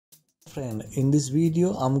Friend, in this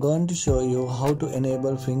video I'm going to show you how to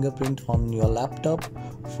enable fingerprint on your laptop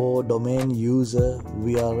for domain user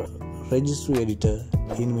via Registry Editor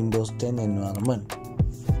in Windows 10 environment.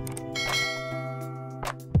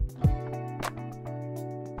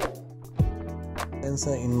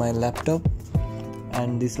 Sensor in my laptop,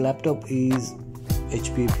 and this laptop is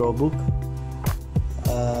HP ProBook.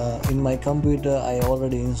 In my computer I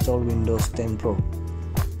already installed Windows 10 Pro.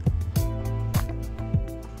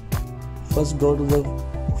 First go to the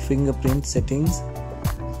fingerprint settings.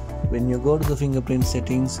 When you go to the fingerprint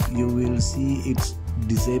settings, you will see it's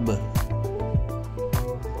disabled.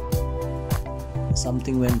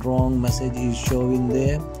 Something went wrong message is showing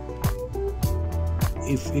there.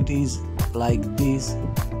 If it is like this,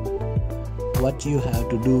 what you have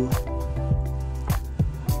to do,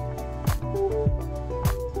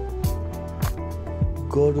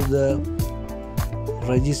 go to the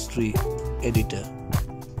Registry Editor.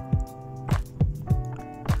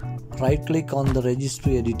 Right click on the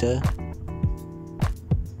Registry Editor,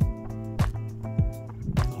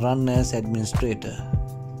 run as administrator.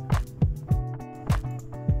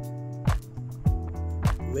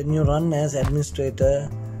 When you run as administrator,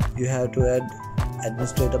 you have to add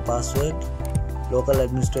administrator password, local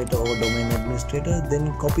administrator or domain administrator,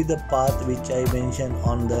 then copy the path which I mentioned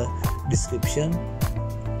on the description,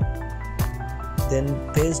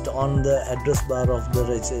 then paste on the address bar of the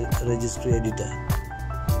Registry Editor.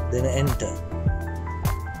 Then enter.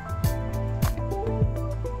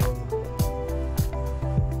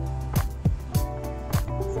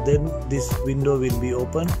 Then this window will be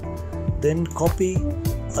open. Then copy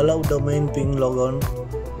AllowDomainPINLogon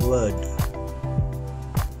word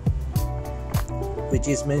which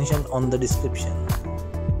is mentioned on the description.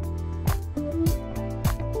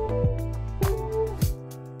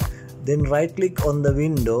 Then right click on the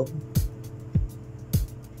window,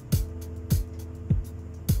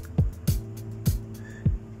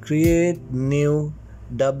 create new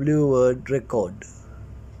dword recode,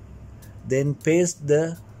 then paste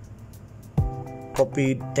the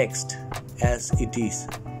copied text as it is.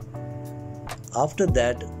 After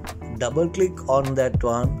that, double click on that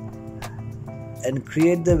one and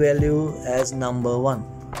create the value as number 1.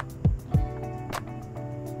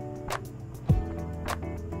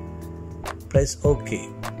 Press OK.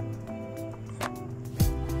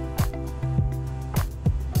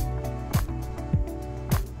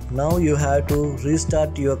 Now you have to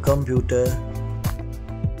restart your computer.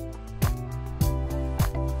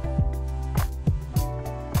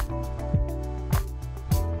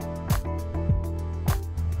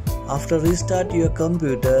 After restart your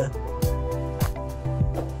computer,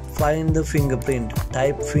 find the fingerprint.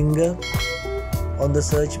 Type finger on the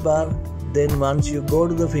search bar. Then once you go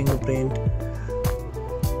to the fingerprint,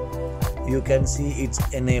 you can see it's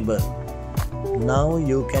enabled. Now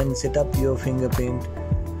you can set up your fingerprint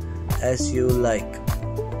as you like.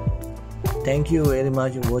 Thank you very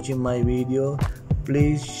much for watching my video.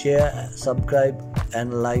 Please share, subscribe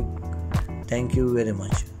and like. Thank you very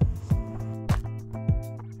much.